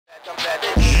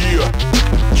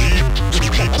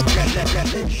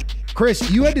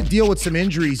Chris, you had to deal with some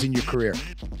injuries in your career,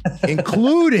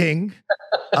 including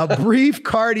a brief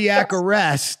cardiac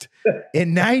arrest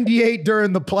in '98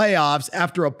 during the playoffs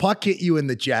after a puck hit you in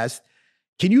the chest.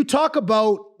 Can you talk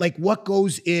about like what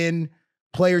goes in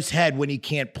player's head when he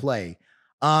can't play?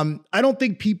 I don't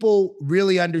think people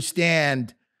really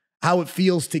understand how it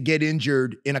feels to get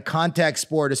injured in a contact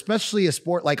sport, especially a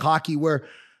sport like hockey where,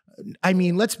 I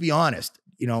mean, let's be honest,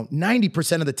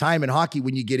 90% of the time in hockey,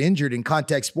 when you get injured in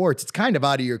contact sports, it's kind of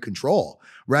out of your control,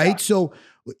 right? Yeah. So,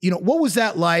 what was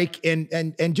that like?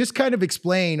 And just kind of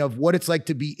explain of what it's like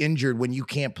to be injured when you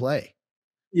can't play.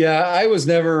 Yeah, I was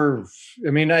never,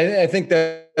 I think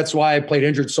that's why I played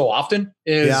injured so often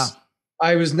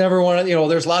I was never one of,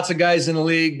 there's lots of guys in the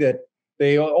league that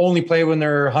they only play when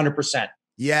they're 100%.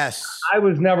 Yes. I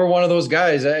was never one of those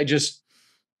guys. I just,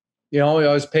 I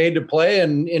was paid to play,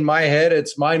 and in my head,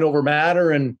 it's mind over matter,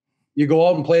 and you go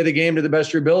out and play the game to the best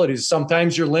of your abilities.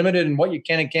 Sometimes you're limited in what you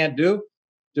can and can't do,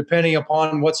 depending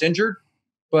upon what's injured.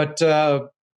 But, I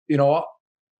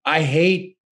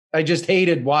just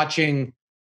hated watching,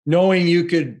 knowing you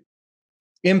could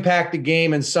impact the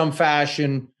game in some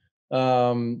fashion,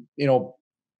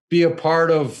 be a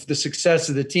part of the success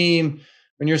of the team.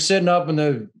 When you're sitting up in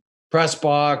the press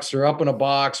box or up in a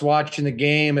box watching the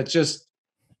game, it's just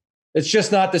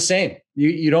not the same.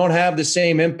 You don't have the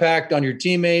same impact on your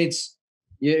teammates.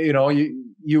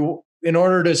 You in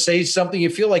order to say something, you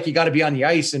feel like you got to be on the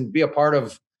ice and be a part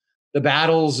of the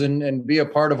battles and be a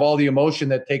part of all the emotion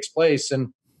that takes place.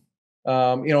 And,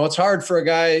 it's hard for a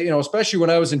guy, especially when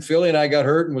I was in Philly and I got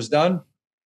hurt and was done.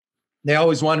 They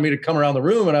always wanted me to come around the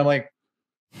room, and I'm like,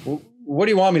 well, what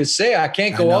do you want me to say? I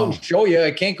can't go out and show you.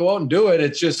 I can't go out and do it.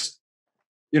 It's just,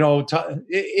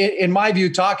 in my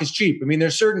view, talk is cheap. I mean,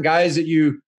 there's certain guys that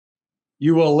you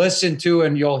will listen to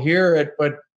and you'll hear it,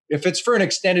 but if it's for an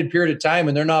extended period of time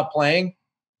and they're not playing,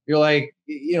 you're like,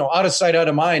 out of sight, out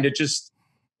of mind.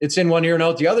 It's in one ear and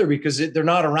out the other because they're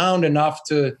not around enough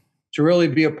to really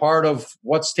be a part of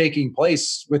what's taking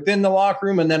place within the locker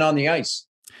room and then on the ice.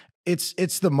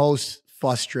 It's the most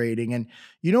frustrating. And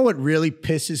what really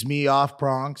pisses me off,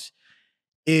 Prongs,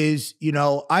 is,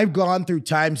 I've gone through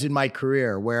times in my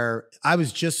career where I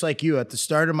was just like you. At the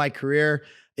start of my career,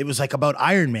 it was like about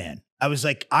Iron Man. I was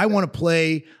like, I want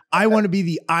to be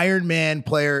the Iron Man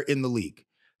player in the league,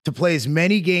 to play as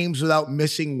many games without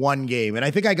missing one game. And I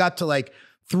think I got to like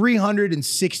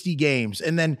 360 games.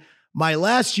 And then my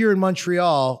last year in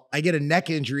Montreal, I get a neck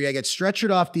injury. I get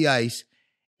stretchered off the ice,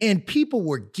 and people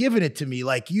were giving it to me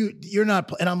like, you're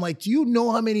not. And I'm like, do you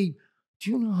know how many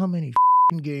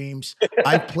games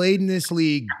I've played in this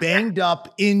league, banged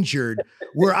up, injured,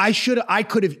 where I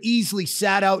could have easily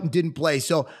sat out and didn't play.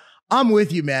 So I'm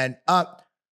with you, man.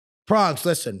 Prongs,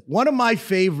 listen, one of my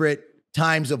favorite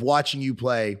times of watching you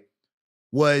play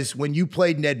was when you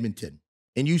played in Edmonton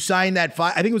and you signed that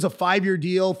I think it was a 5-year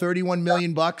deal, $31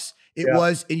 million bucks. It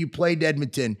was, and you played in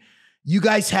Edmonton. You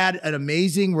guys had an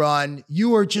amazing run. You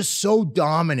were just so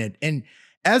dominant. And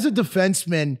as a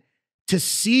defenseman, to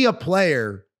see a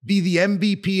player be the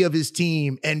MVP of his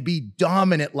team and be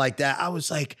dominant like that, I was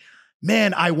like,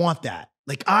 man, I want that.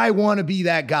 Like, I want to be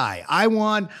that guy.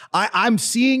 I'm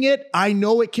seeing it. I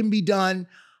know it can be done.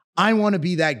 I want to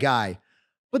be that guy.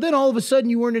 But then all of a sudden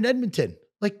you weren't in Edmonton.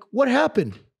 Like, what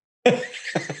happened?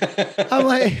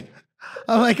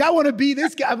 I'm like, I want to be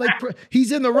this guy. I'm like,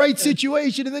 he's in the right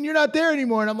situation, and then you're not there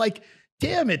anymore. And I'm like,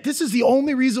 damn it. This is the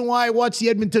only reason why I watched the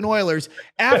Edmonton Oilers.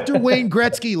 After Wayne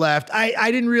Gretzky left,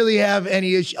 I didn't really have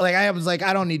any issue. Like, I was like,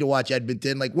 I don't need to watch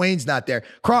Edmonton. Like, Wayne's not there.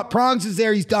 Prongs is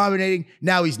there. He's dominating.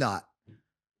 Now he's not.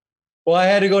 Well, I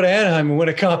had to go to Anaheim and win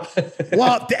a cup.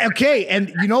 Well, okay.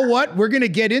 And you know what? We're going to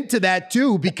get into that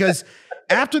too, because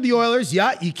after the Oilers,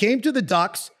 you came to the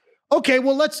Ducks. Okay,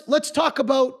 well, let's talk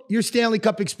about your Stanley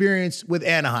Cup experience with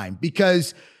Anaheim,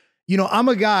 because, I'm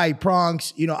a guy,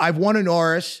 Prongs, I've won a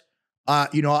Norris.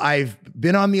 I've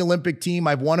been on the Olympic team.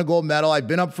 I've won a gold medal. I've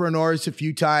been up for a Norris a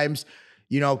few times,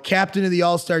 captain of the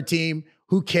All-Star team.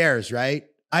 Who cares, right?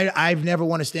 I've never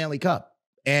won a Stanley Cup.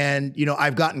 And,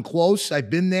 I've gotten close. I've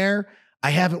been there.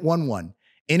 I haven't won one.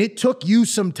 And it took you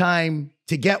some time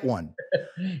to get one.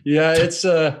 Yeah,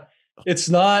 it's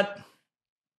not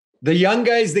the young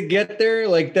guys that get there.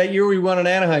 Like that year we won in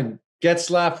Anaheim,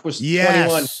 Getzlaf was 21.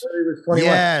 Was 21.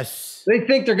 Yes. They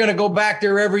think they're going to go back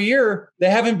there every year. They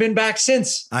haven't been back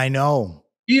since. I know.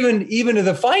 Even to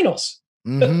the finals.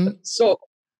 Mm-hmm. So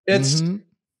it's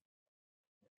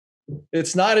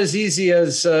not as easy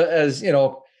as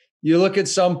you look at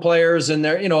some players and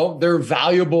they're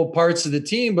valuable parts of the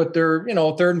team, but they're,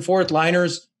 third and fourth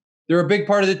liners. they're a big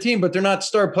part of the team, but they're not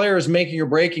star players making or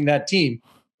breaking that team.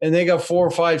 And they got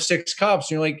 4, 5, 6 cups.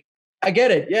 And you're like, I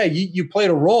get it. Yeah, you played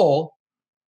a role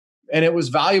and it was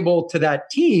valuable to that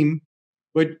team,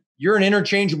 but you're an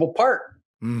interchangeable part.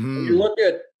 Mm-hmm. You look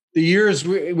at the years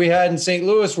we had in St.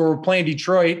 Louis where we're playing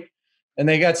Detroit and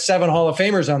they got 7 Hall of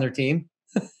Famers on their team.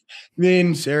 I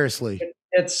mean, seriously,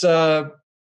 it's,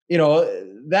 you know,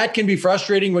 that can be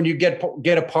frustrating when you get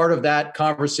a part of that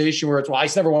conversation where it's, well, I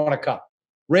just never won a cup.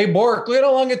 Ray Bork, look at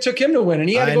how long it took him to win, and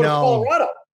he had to go to Colorado.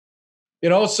 You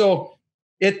know, so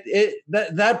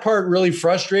that part really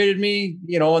frustrated me,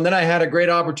 you know, and then I had a great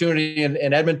opportunity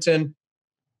in Edmonton.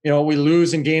 You know, we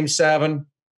lose in Game 7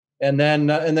 and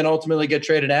then ultimately get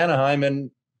traded to Anaheim.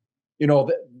 And, you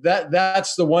know,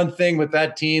 that's the one thing with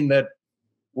that team that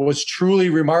was truly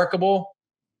remarkable.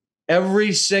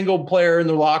 Every single player in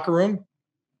the locker room,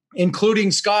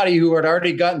 including Scotty, who had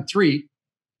already gotten 3.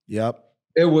 Yep.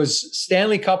 It was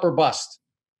Stanley Cup or bust.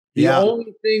 The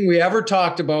only thing we ever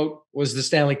talked about was the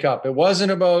Stanley Cup. It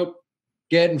wasn't about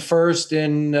getting first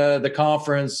in the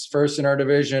conference, first in our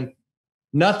division.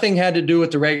 Nothing had to do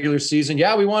with the regular season.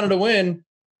 Yeah, we wanted to win,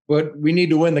 but we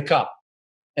need to win the cup.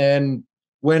 And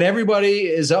when everybody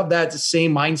is of that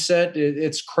same mindset,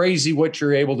 it's crazy what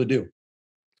you're able to do.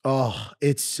 Oh,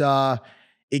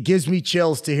 it gives me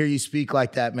chills to hear you speak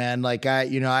like that, man. Like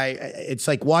it's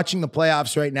like watching the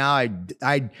playoffs right now.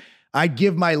 I'd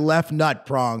give my left nut,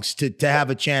 Prongs, to have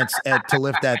a chance to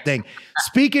lift that thing.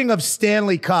 Speaking of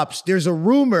Stanley Cups, there's a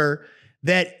rumor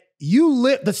that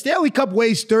the Stanley Cup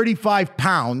weighs 35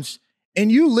 pounds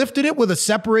and you lifted it with a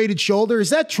separated shoulder. Is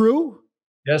that true?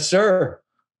 Yes, sir.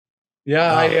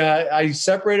 Yeah, I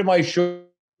separated my shoulder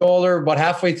about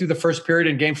halfway through the first period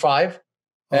in Game 5.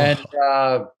 And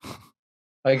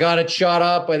I got it shot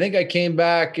up. I think I came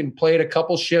back and played a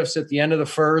couple shifts at the end of the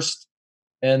first.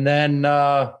 And then,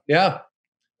 and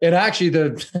actually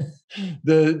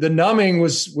the numbing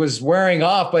was wearing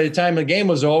off by the time the game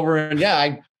was over. And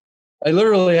I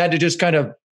literally had to just kind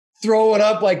of throw it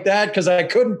up like that because I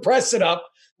couldn't press it up.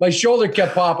 My shoulder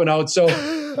kept popping out. So,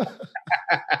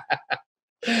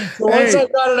 once I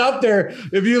got it up there,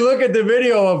 if you look at the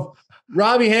video of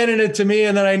Robbie handing it to me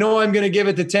and then I know I'm going to give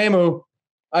it to Teemu,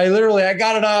 I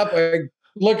got it up. I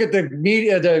look at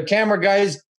the camera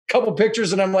guys, couple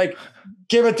pictures, and I'm like,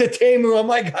 give it to Teemu. I'm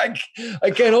like,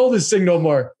 I can't hold this thing no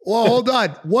more. Well, hold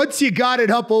on. Once you got it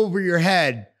up over your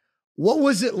head, what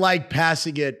was it like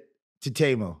passing it to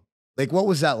Teemu? Like, what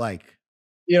was that like?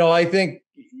 You know, I think,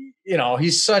 you know,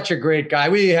 he's such a great guy.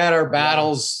 We had our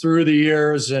battles through the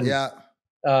years and,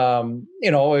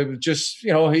 you know, it was just,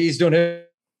 you know, he's doing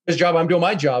his job. I'm doing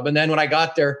my job. And then when I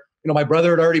got there, you know, my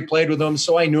brother had already played with him,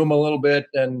 so I knew him a little bit.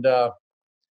 And,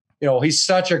 you know, he's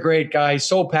such a great guy,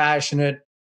 so passionate,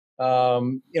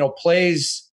 you know,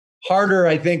 plays harder,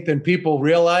 I think, than people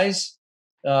realize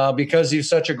because he's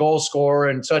such a goal scorer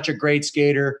and such a great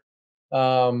skater.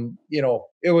 You know,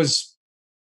 it was,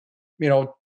 you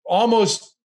know,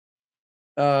 almost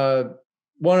a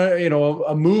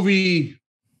movie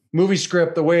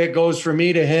script, the way it goes from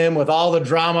me to him with all the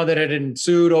drama that had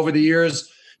ensued over the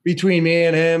years between me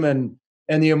and him and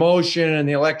the emotion and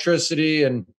the electricity.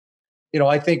 And, you know,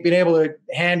 I think being able to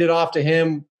hand it off to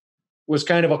him was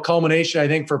kind of a culmination, I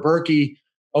think, for Berkey.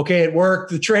 Okay, it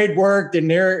worked. The trade worked. And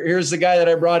here's the guy that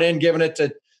I brought in, giving it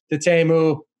to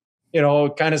Teemu, you know,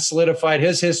 kind of solidified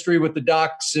his history with the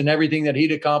Ducks and everything that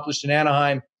he'd accomplished in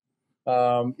Anaheim.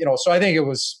 You know, so I think it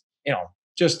was, you know,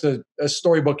 just a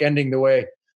storybook ending the way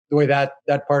that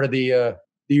part of the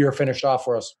year finished off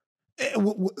for us.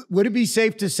 Would it be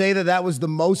safe to say that was the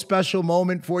most special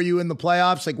moment for you in the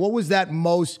playoffs? Like, what was that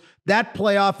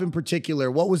playoff in particular?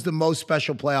 What was the most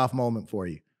special playoff moment for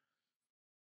you?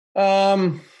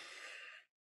 You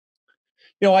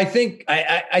know, I think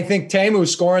Teemu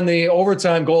scoring the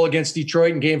overtime goal against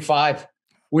Detroit in Game 5.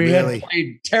 We had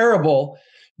played terrible.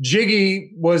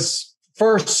 Jiggy was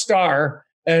first star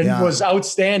and was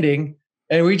outstanding.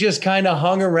 And we just kind of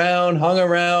hung around.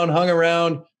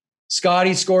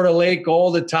 Scotty scored a late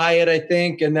goal to tie it, I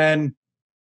think. And then,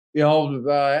 you know,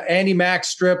 Andy Mack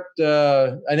stripped,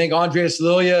 I think, Andreas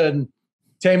Lilia, and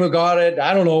Teemu got it.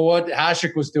 I don't know what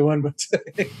Hasek was doing, but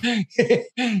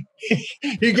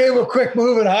he gave a quick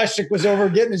move and Hasek was over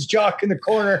getting his jock in the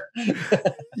corner.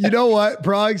 You know what,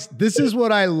 Progs? This is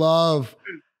what I love.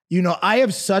 You know, I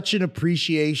have such an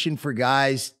appreciation for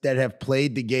guys that have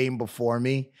played the game before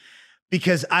me,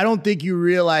 because I don't think you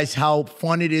realize how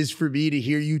fun it is for me to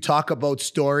hear you talk about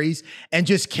stories and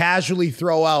just casually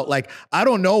throw out, like, I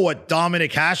don't know what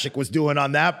Dominic Hasek was doing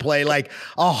on that play, like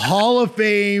a Hall of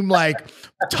Fame, like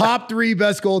top 3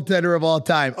 best goaltender of all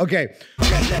time. Okay.